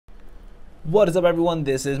What is up, everyone?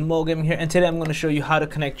 This is Mo Gaming here, and today I'm going to show you how to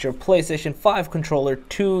connect your PlayStation 5 controller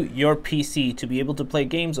to your PC to be able to play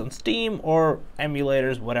games on Steam or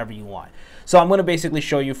emulators, whatever you want. So I'm going to basically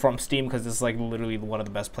show you from Steam because this is like literally one of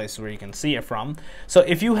the best places where you can see it from. So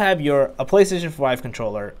if you have a PlayStation 5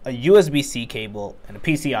 controller, a USB-C cable, and a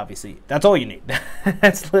PC, obviously, that's all you need.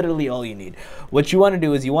 That's literally all you need. What you want to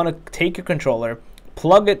do is you want to take your controller,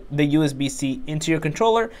 plug the USB-C into your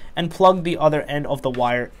controller, and plug the other end of the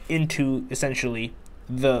wire into essentially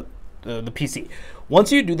the PC. Once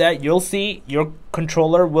you do that, you'll see your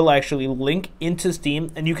controller will actually link into Steam,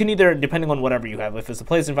 and you can either, depending on whatever you have, if it's a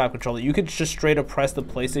PlayStation 5 controller, you could just straight up press the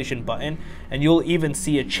PlayStation button, and you'll even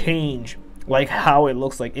see a change, like how it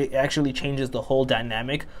looks like. It actually changes the whole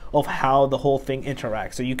dynamic of how the whole thing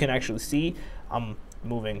interacts. So you can actually see I'm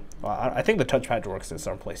moving. I think the touchpad works in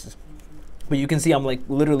some places. But you can see I'm like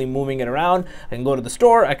literally moving it around. I can go to the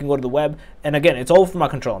store, I can go to the web, and again, it's all from my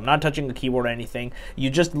control. I'm not touching the keyboard or anything. You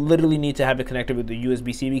just literally need to have it connected with the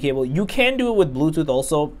USB-C cable. You can do it with Bluetooth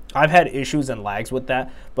also. I've had issues and lags with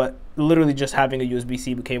that, but literally just having a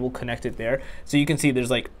USB-C cable connected there. So you can see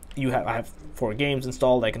there's like, I have 4 games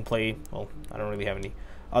installed. I can play, well, I don't really have any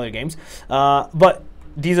other games, but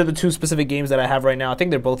these are the 2 specific games that I have right now. I think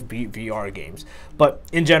they're both VR games. But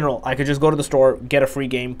in general, I could just go to the store, get a free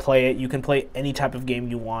game, play it. You can play any type of game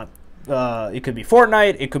you want. It could be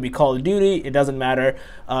Fortnite, it could be Call of Duty, it doesn't matter.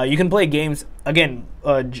 You can play games, again,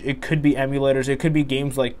 it could be emulators, it could be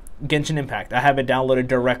games like Genshin Impact. I have it downloaded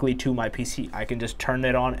directly to my PC. I can just turn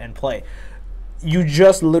it on and play. You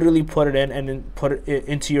just literally put it in and then put it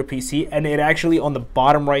into your PC, and it actually on the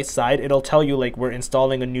bottom right side, it'll tell you like we're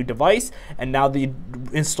installing a new device, and now the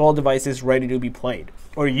installed device is ready to be played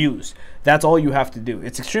or used. That's all you have to do.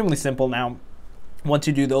 It's extremely simple now. Once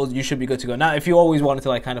you do those, you should be good to go. Now, if you always wanted to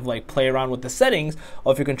like kind of like play around with the settings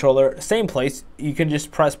of your controller, same place, you can just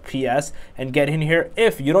press PS and get in here.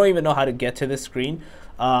 If you don't even know how to get to this screen,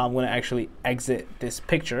 I'm going to actually exit this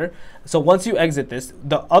picture. So once you exit this,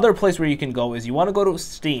 the other place where you can go is you want to go to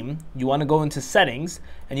Steam, you want to go into settings,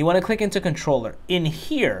 and you want to click into controller. In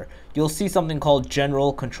here, you'll see something called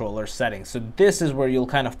general controller settings. So this is where you'll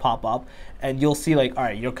kind of pop up, and you'll see like, all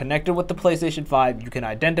right, you're connected with the PlayStation 5. You can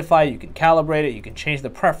identify, you can calibrate it, you can change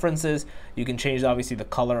the preferences, you can change obviously the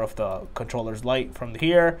color of the controller's light from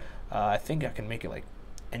here. I think I can make it like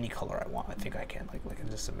any color I want. I think I can like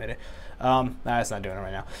just submit it. Nah, it's not doing it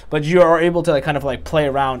right now. But you are able to like kind of like play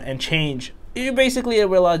around and change. You basically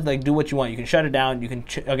realize like do what you want. You can shut it down. You can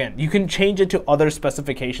again, you can change it to other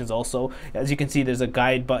specifications also. As you can see, there's a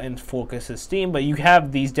guide button focuses Steam, but you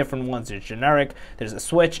have these different ones. There's generic. There's a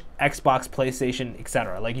Switch, Xbox, PlayStation,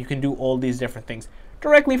 etc. Like you can do all these different things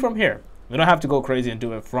directly from here. You don't have to go crazy and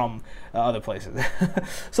do it from other places.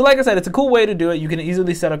 So like I said, it's a cool way to do it. You can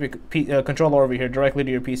easily set up your controller over here directly to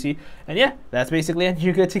your PC. And yeah, that's basically it.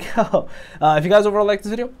 You're good to go. If you guys overall like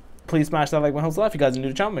this video, please smash that like button. If you guys are new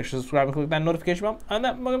to the channel, make sure to subscribe and click that notification bell. And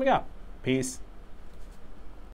that, I'm going to be out. Peace.